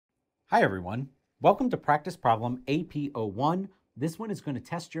Hi everyone, welcome to practice problem AP-01. This one is going to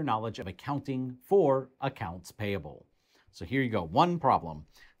test your knowledge of accounting for accounts payable. So here you go, one problem.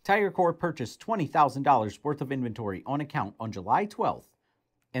 Tiger Corp purchased $20,000 worth of inventory on account on July 12th,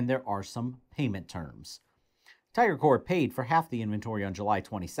 and there are some payment terms. Tiger Corp paid for half the inventory on July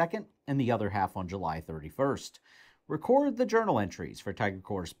 22nd and the other half on July 31st. Record the journal entries for Tiger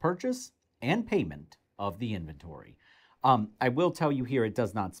Corp's purchase and payment of the inventory. I will tell you here it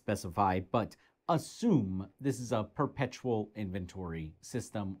does not specify, but assume this is a perpetual inventory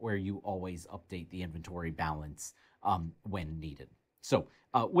system where you always update the inventory balance when needed. So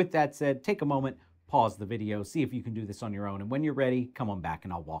with that said, take a moment, pause the video, see if you can do this on your own, and when you're ready, come on back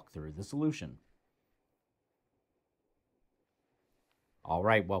and I'll walk through the solution. All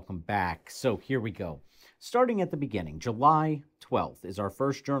right, welcome back. So here we go. Starting at the beginning, July 12th is our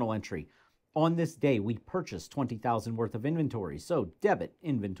first journal entry. On this day, we purchased $20,000 worth of inventory. So debit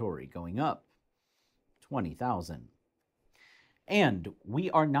inventory going up, $20,000. And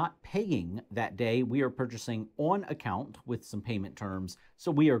we are not paying that day. We are purchasing on account with some payment terms. So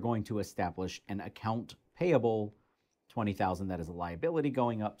we are going to establish an account payable, $20,000. That is a liability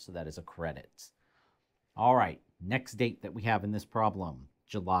going up. So that is a credit. All right, next date that we have in this problem,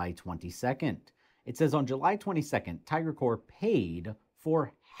 July 22nd. It says on July 22nd, Tiger Corp paid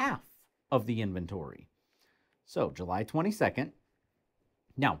for half of the inventory. So July 22nd.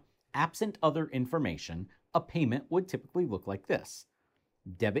 Now, absent other information, a payment would typically look like this.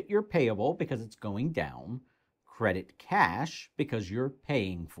 Debit your payable because it's going down. Credit cash because you're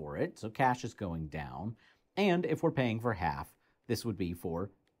paying for it. So cash is going down. And if we're paying for half, this would be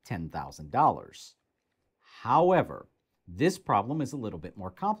for $10,000. However, this problem is a little bit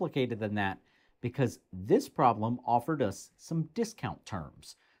more complicated than that because this problem offered us some discount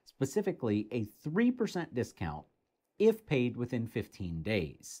terms. Specifically, a 3% discount if paid within 15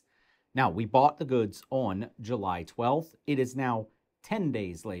 days. Now, we bought the goods on July 12th. It is now 10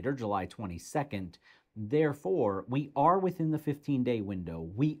 days later, July 22nd. Therefore, we are within the 15-day window.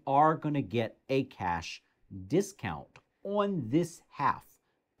 We are going to get a cash discount on this half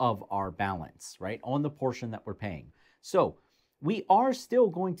of our balance, right? On the portion that we're paying. So we are still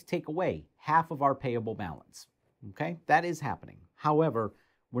going to take away half of our payable balance, okay? That is happening. However,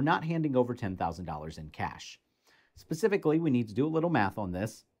 we're not handing over $10,000 in cash. Specifically, we need to do a little math on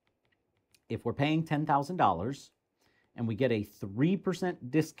this. If we're paying $10,000 and we get a 3%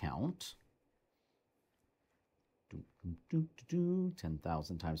 discount,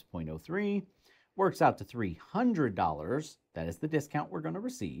 10,000 times 0.03 works out to $300. That is the discount we're going to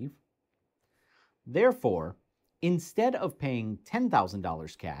receive. Therefore, instead of paying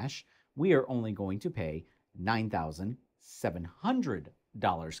 $10,000 cash, we are only going to pay $9,700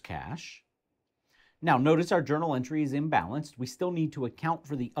 cash. Now, notice our journal entry is imbalanced. We still need to account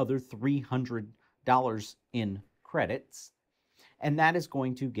for the other $300 in credits, and that is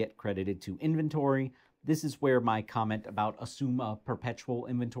going to get credited to inventory. This is where my comment about assume a perpetual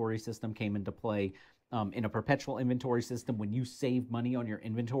inventory system came into play. In a perpetual inventory system, when you save money on your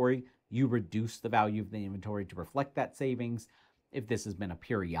inventory, you reduce the value of the inventory to reflect that savings. If this has been a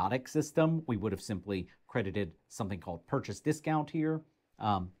periodic system, we would have simply credited something called purchase discount here.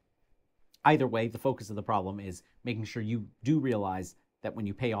 Either way, the focus of the problem is making sure you do realize that when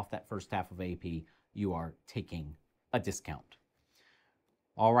you pay off that first half of AP, you are taking a discount.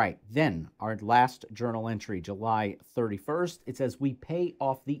 All right, then our last journal entry, July 31st, it says we pay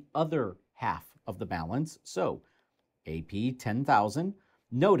off the other half of the balance. So AP 10,000.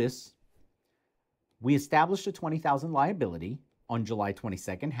 Notice we established a 20,000 liability on July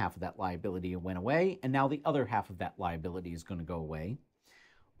 22nd. Half of that liability went away, and now the other half of that liability is going to go away.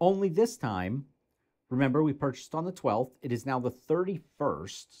 Only this time, remember we purchased on the 12th. It is now the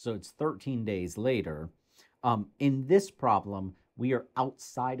 31st, so it's 13 days later. In this problem, we are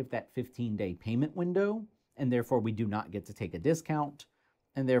outside of that 15-day payment window, and therefore we do not get to take a discount,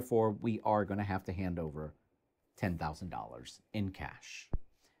 and therefore we are going to have to hand over $10,000 in cash.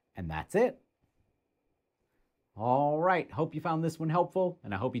 And that's it. All right, hope you found this one helpful,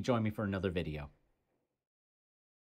 and I hope you join me for another video.